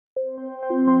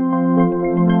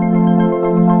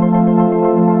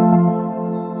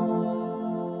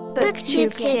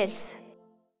BookTube Kids.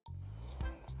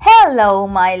 Hello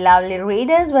my lovely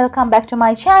readers, welcome back to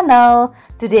my channel.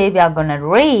 Today we are gonna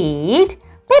read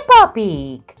Peppa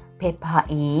Pig. Peppa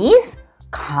is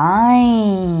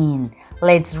kind.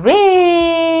 Let's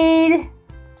read.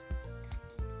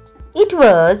 It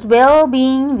was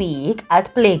well-being week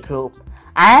at playgroup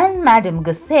and Madame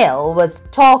Gazelle was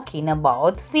talking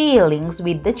about feelings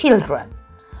with the children.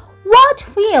 What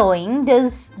feeling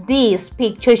does this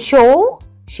picture show?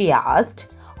 She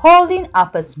asked, holding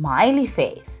up a smiley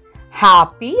face.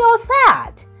 Happy or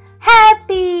sad?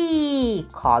 Happy,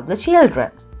 called the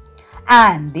children.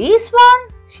 And this one?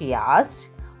 She asked,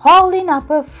 holding up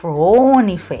a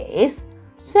frowny face.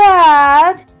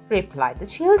 Sad, replied the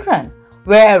children.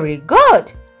 Very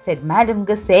good, said Madame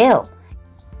Gazelle.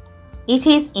 It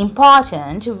is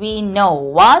important we know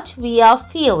what we are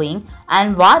feeling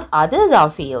and what others are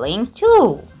feeling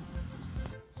too.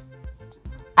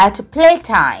 At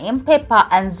playtime, Peppa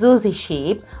and Susie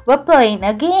Sheep were playing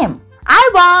a game. I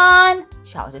won!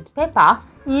 Shouted Peppa.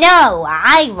 No,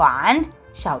 I won!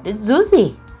 Shouted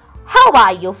Susie. How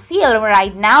are you feeling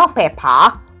right now,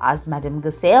 Peppa? Asked Madame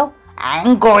Gazelle.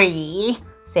 Angry,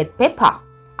 said Peppa.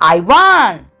 I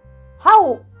won!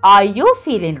 How are you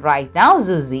feeling right now,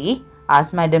 Susie?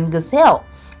 Asked Madame Gazelle.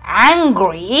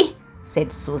 Angry,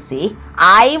 said Susie.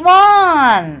 I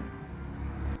won!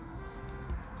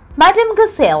 Madame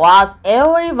Gazelle asked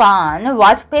everyone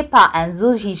what Peppa and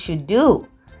Susie should do.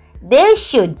 They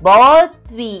should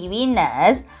both be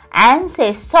winners and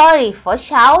say sorry for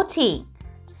shouting,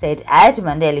 said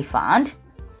Edmund Elephant.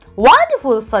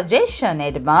 Wonderful suggestion,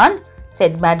 Edmund,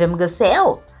 said Madame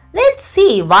Gazelle. Let's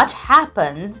see what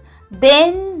happens.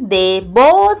 Then they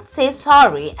both say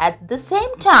sorry at the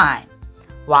same time.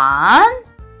 1,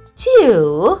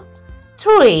 2,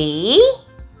 3.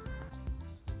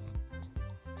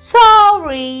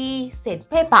 Sorry, said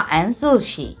Peppa and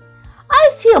Susie.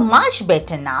 I feel much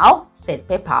better now, said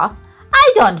Peppa.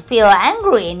 I don't feel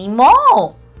angry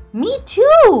anymore. Me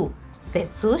too, said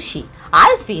Susie.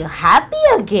 I feel happy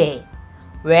again.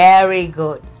 Very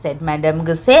good, said Madame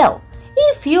Gazelle.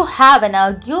 If you have an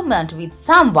argument with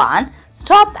someone,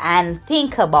 stop and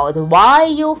think about why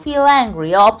you feel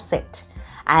angry or upset.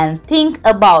 And think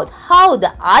about how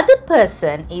the other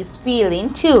person is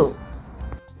feeling too.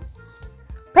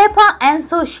 Peppa and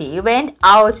Susie went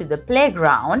out to the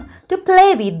playground to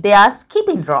play with their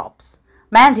skipping ropes.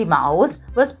 Mandy Mouse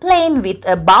was playing with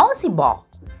a bouncy ball.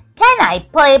 Can I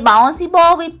play bouncy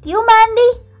ball with you,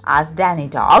 Mandy? Asked Danny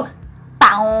Dog.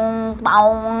 Bounce,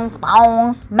 bounce,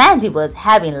 bounce. Mandy was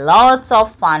having lots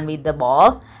of fun with the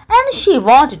ball and she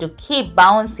wanted to keep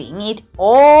bouncing it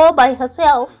all by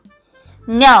herself.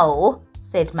 No,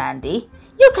 said Mandy.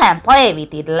 You can play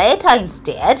with it later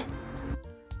instead.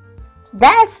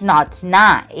 That's not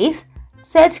nice,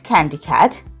 said Candy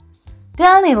Cat.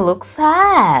 Danny looked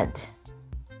sad.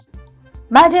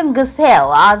 Madame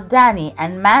Gazelle asked Danny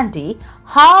and Mandy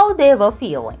how they were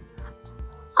feeling.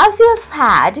 I feel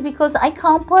sad because I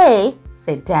can't play,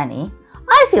 said Danny.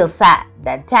 I feel sad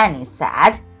that Danny is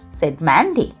sad, said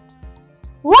Mandy.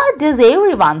 What does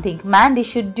everyone think Mandy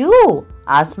should do?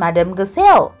 Asked Madame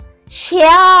Gazelle.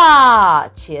 Share,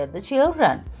 cheered the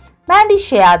children. Mandy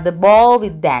shared the ball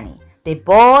with Danny. They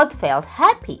both felt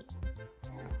happy.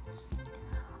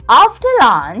 After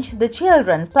lunch, the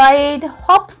children played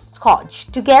hopscotch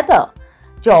together.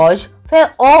 George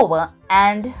fell over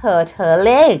and hurt her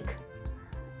leg.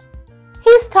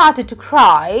 He started to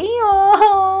cry.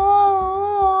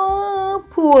 Oh,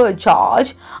 poor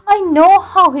George. I know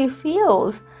how he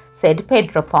feels, said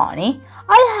Pedro Pony.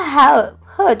 I have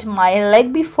hurt my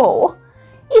leg before.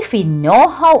 If we know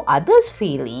how others are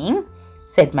feeling,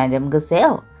 said Madame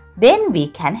Gazelle, then we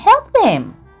can help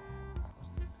them.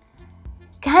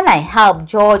 Can I help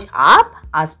George up?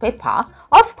 Asked Peppa.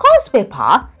 Of course,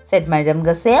 Peppa, said Madame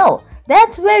Gazelle.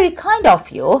 That's very kind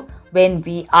of you. When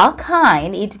we are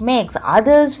kind, it makes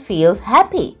others feel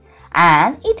happy.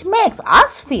 And it makes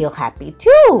us feel happy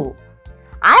too.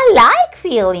 I like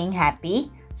feeling happy,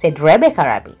 said Rebecca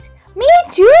Rabbit. Me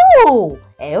too!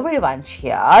 Everyone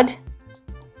cheered.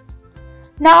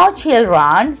 Now,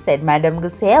 children, said Madame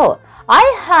Gazelle, I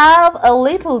have a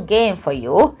little game for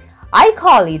you. I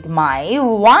call it my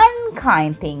one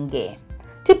kind thing game.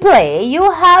 To play,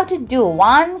 you have to do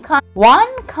one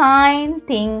kind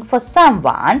thing for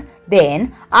someone,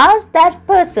 then ask that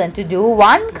person to do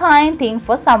one kind thing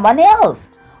for someone else.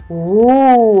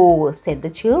 Ooh, said the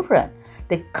children.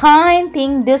 The kind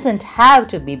thing doesn't have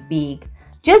to be big,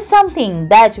 just something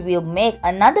that will make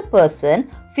another person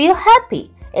feel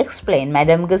happy. explained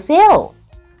Madame Gazelle.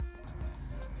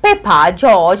 Peppa,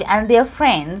 George and their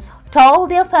friends told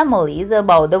their families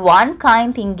about the One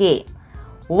Kind Thing game.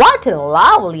 What a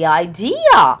lovely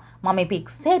idea, Mummy Pig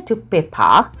said to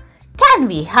Peppa. Can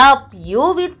we help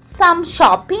you with some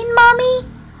shopping, Mummy?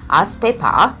 Asked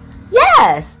Peppa.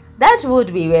 Yes, that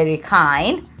would be very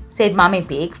kind, said Mummy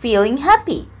Pig, feeling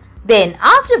happy. Then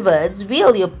afterwards,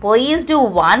 will you please do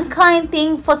one kind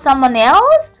thing for someone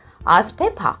else? Asked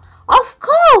Peppa. Of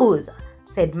course,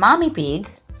 said Mummy Pig.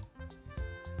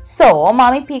 So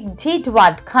Mummy Pig did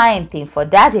one kind thing for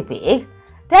Daddy Pig.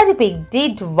 Daddy Pig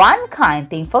did one kind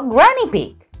thing for Granny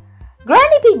Pig.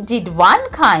 Granny Pig did one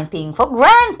kind thing for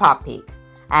Grandpa Pig.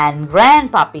 And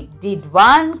Grandpa Pig did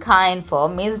one kind for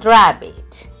Miss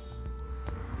Rabbit.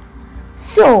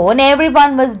 Soon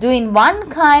everyone was doing one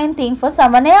kind thing for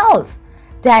someone else.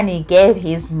 Danny gave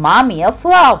his mommy a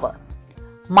flower.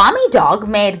 Mommy Dog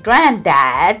made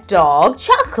Granddad Dog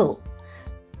chuckle.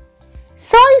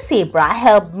 Soy Zebra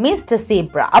helped Mr.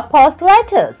 Zebra post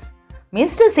letters.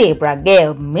 Mr. Zebra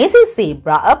gave Mrs.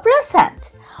 Zebra a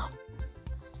present.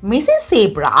 Mrs.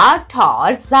 Zebra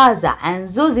taught Zaza and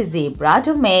Zuzi Zebra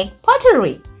to make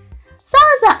pottery.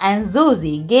 Zaza and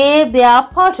Zuzi gave their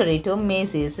pottery to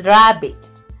Mrs. Rabbit.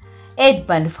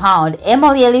 Edmund found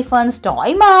Emily Elephant's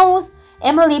toy mouse.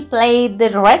 Emily played the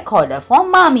recorder for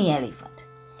Mommy Elephant.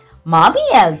 Mommy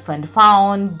Elephant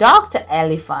found Dr.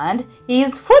 Elephant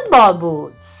his football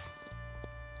boots.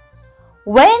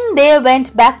 When they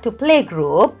went back to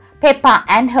playgroup, Peppa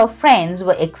and her friends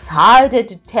were excited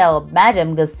to tell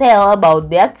Madame Gazelle about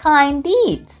their kind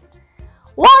deeds.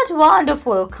 What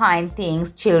wonderful kind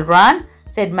things, children,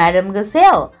 said Madame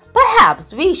Gazelle.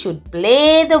 Perhaps we should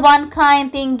play the one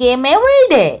kind thing game every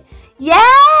day.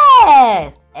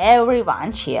 Yes!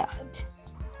 Everyone cheered.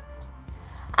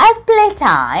 At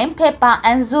playtime, Peppa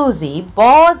and Susie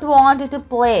both wanted to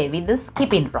play with the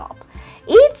skipping rope.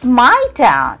 It's my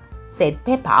turn, said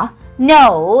Peppa.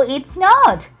 No, it's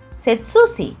not, said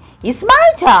Susie. It's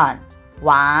my turn.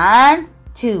 1,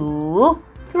 2,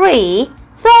 3.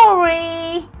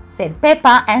 Sorry, said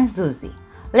Peppa and Susie.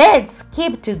 Let's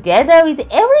skip together with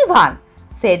everyone,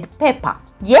 said Peppa.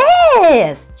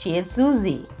 Yes, cheered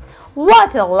Susie.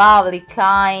 What a lovely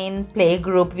kind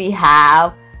playgroup we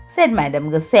have, said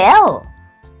Madame Gazelle.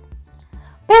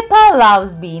 Peppa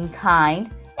loves being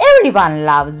kind. Everyone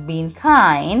loves being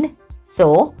kind.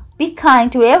 So, be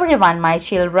kind to everyone, my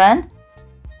children.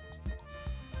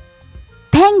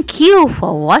 Thank you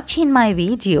for watching my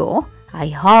video. I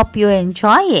hope you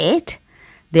enjoy it.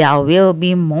 There will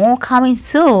be more coming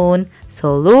soon,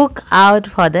 so look out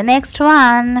for the next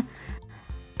one.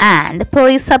 And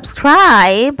please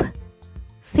subscribe.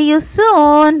 See you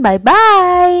soon.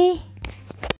 Bye-bye.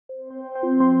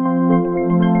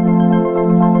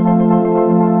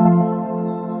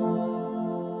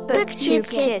 BookTube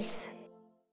Kids.